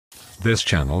This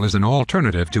channel is an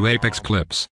alternative to Apex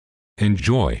Clips.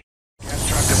 Enjoy.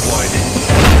 Trap deployed.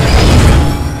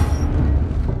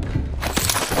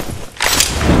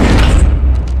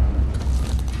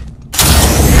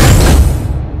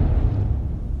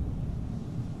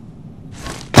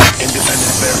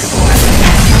 Independent variable.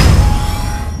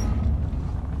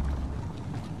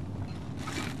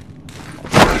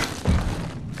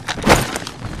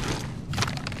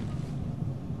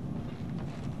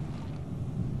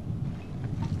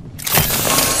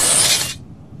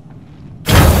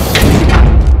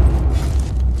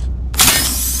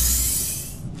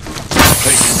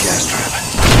 Placing gas trap.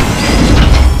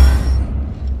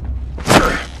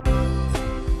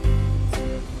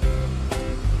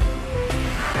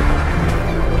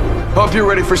 Hope you're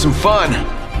ready for some fun.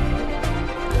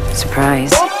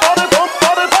 Surprise. You're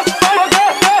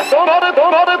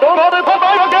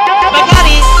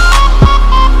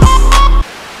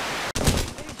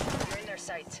in their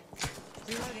sights.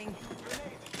 Reloading.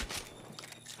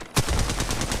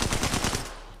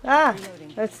 Ah!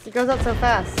 It goes up so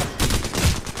fast.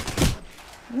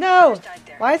 No!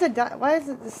 Why is it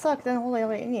suck? Doesn't hold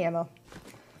any ammo.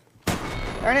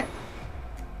 Darn it.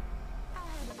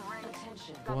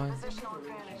 What?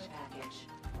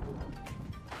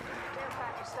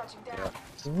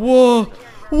 Whoa!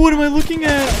 What am I looking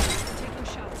at?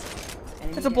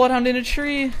 It's a bloodhound in a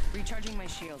tree.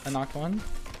 I knocked one.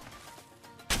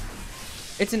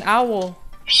 It's an owl.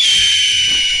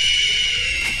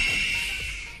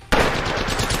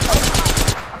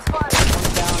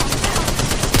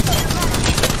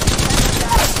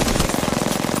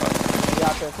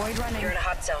 You're in a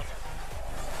hot zone.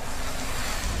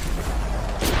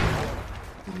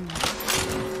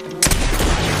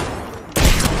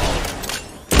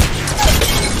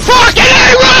 Fucking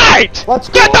A right! Let's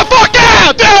go. Get the fuck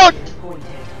out, dude!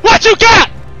 What you got?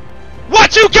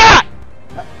 What you got?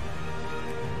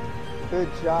 Good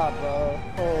job, bro.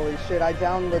 Holy shit, I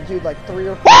downed the dude like 3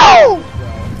 or 4 Woo! times, bro.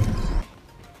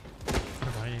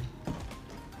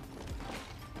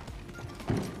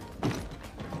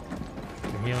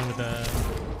 You're healing with the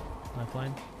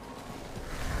lifeline.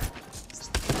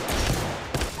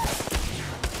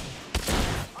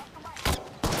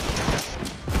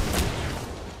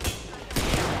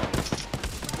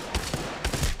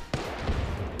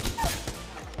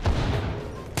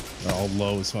 They're all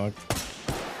low as fuck.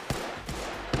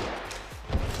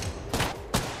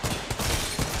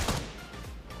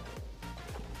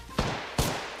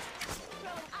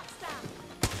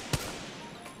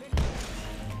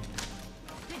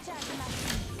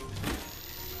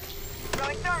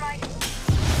 Throwing thermite.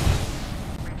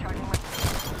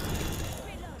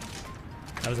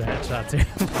 That was a headshot too.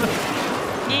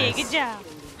 Yeah, good job.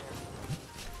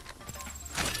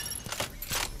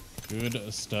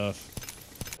 Good stuff.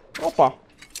 Опа.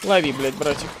 Лови, блядь,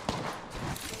 братик.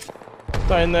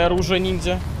 Тайное оружие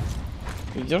ниндзя.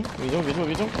 Видел?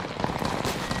 Видел.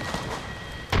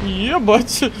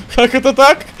 Ебать. Как это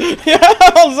так?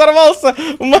 Он взорвался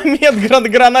в момент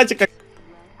гранатика.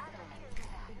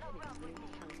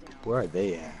 Where are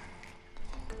they at?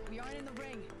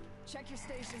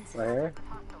 Right here?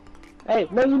 Hey,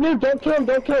 no, you new. Don't kill him.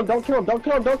 Don't kill him. Don't kill him. Don't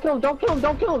kill him. Don't kill him. Don't kill him.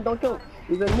 Don't kill him. Don't kill him.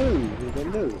 He's a noob. He's a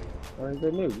noob. Or he's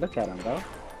a noob. Look at him, bro.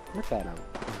 Look at him.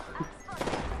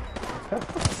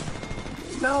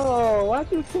 No,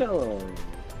 why'd you kill him?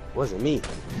 Wasn't me.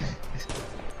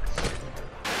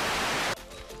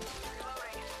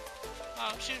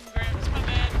 Oh, shooting Grims, my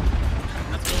bad.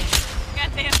 Let's go.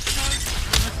 Goddamn smoke.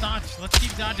 Let's dodge. Let's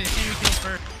keep dodging. See who kills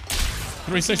first.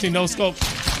 360 no scope.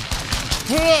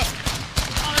 Oh,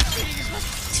 that's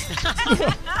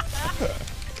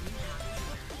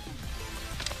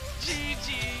GG.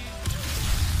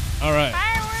 All right.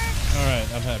 Fireworks. All right.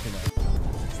 I'm happy now.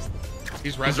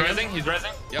 He's rezzing. He's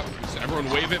rezzing. Yep. So everyone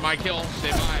wave at my kill.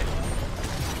 Say bye.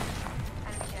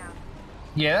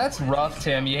 Yeah, that's rough,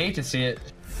 Tim. You hate to see it.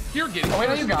 You're getting. Oh, wait,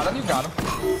 no, you got him. You got him.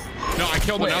 No, I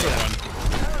killed another one.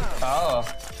 Oh.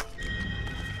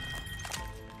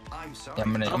 Yeah,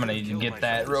 I'm gonna need to get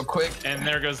that real quick. And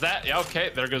there goes that. Yeah, okay.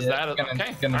 There goes that.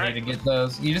 Okay. Gonna All need right. to get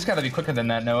those. You just gotta be quicker than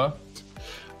that, Noah.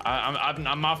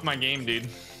 I'm off my game, dude.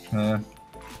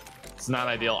 It's not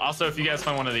ideal. Also, if you guys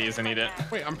find one of these, I need it.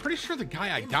 Wait, I'm pretty sure the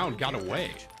guy I downed got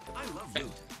away.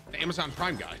 The Amazon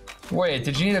Prime guy. Wait,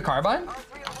 did you need a carbine?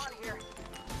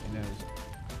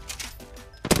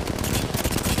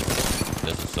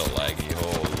 This is so laggy.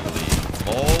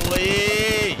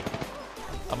 Holy!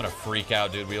 I'm gonna freak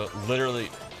out, dude. We literally.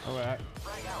 Oh, I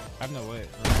have no way.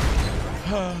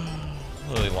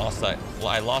 Literally lost that. Well,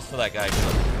 I lost to that guy because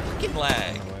of freaking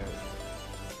lag.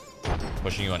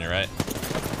 Pushing you on your right.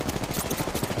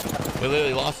 We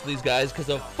literally lost to these guys because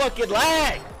of fucking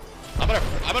lag. I'm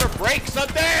gonna break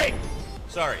something.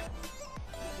 Sorry.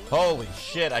 Holy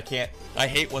shit, I can't. I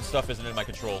hate when stuff isn't in my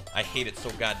control. I hate it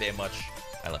so goddamn much.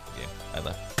 I left the game. I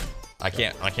left. I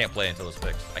can't play until it's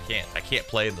fixed. I can't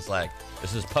play in this lag.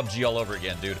 This is PUBG all over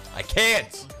again, dude. I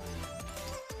can't.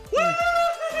 Woo!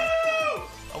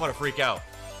 I want to freak out.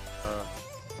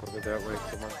 Over that way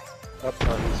somewhere. Up,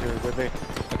 he's here with me.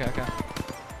 Okay, okay.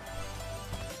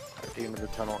 Team in the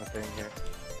tunnel thing here.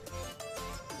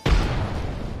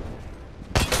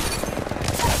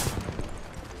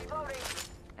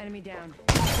 Enemy down.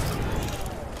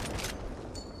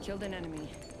 Killed an enemy.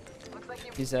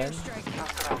 He's dead. Hey,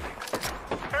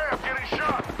 I'm getting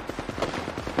shot.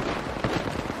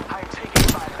 I'm taking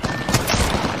fire.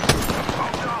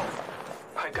 Oh no!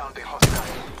 I downed the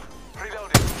hostile.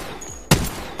 Reloading.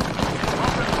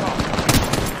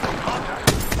 Contact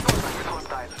with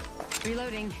hostile.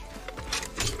 Reloading.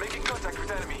 Making contact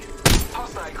with enemy.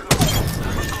 Hostile close.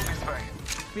 Let's go this way.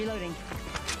 Reloading.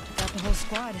 Got the whole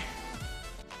squad.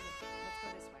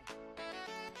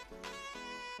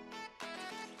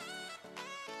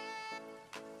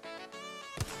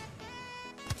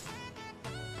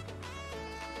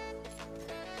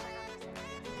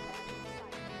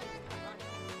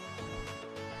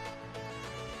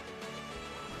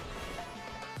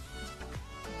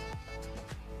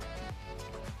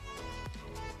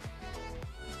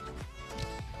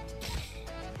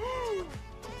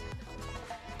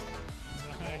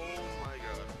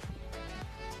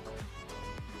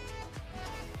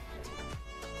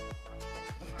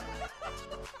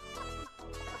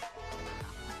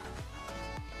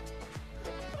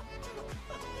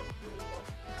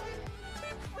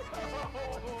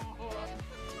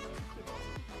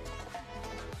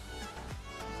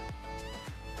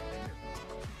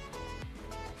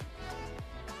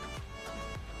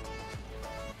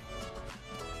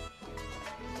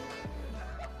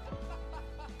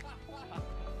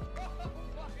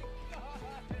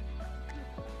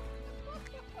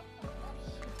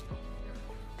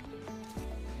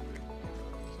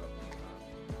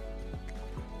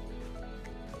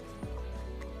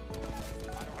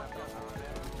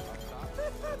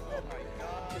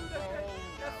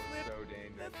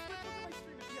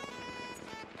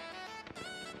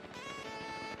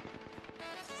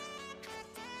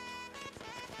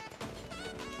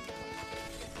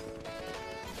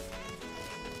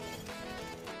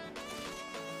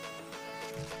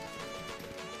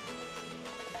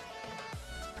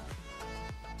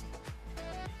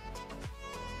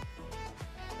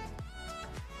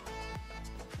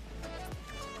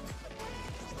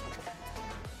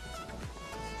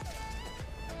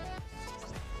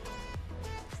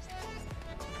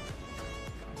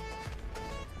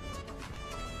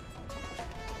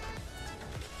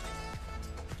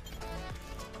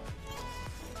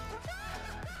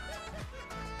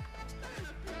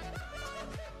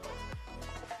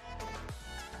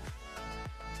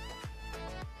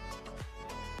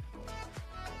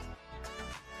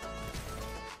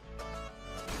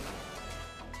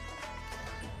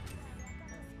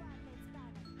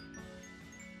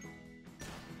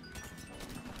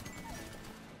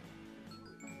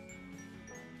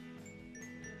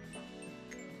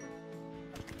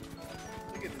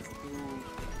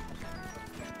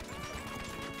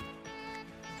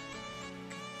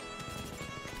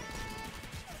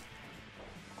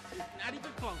 Not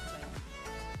even close, man.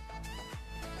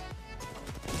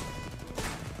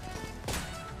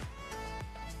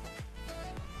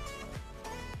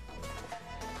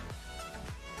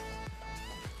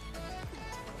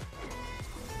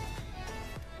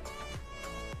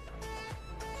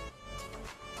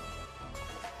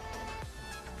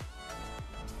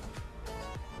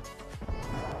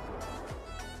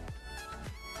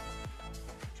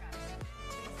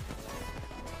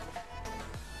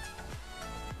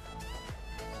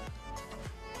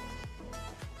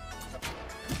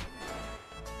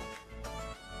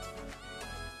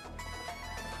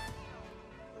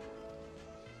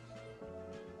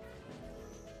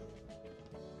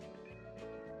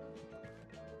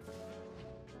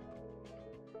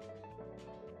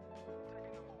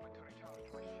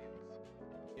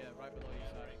 Right below you,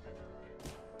 sorry.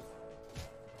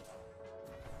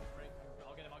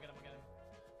 I'll get him.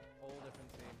 Whole different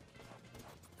team.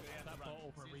 Yeah, that bottle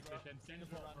for a reposition. Send a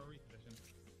bottle for a reposition.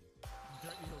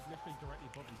 He was literally directly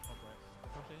above these cobwebs.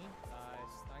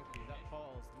 Nice, thank you. That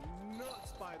falls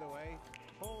nuts.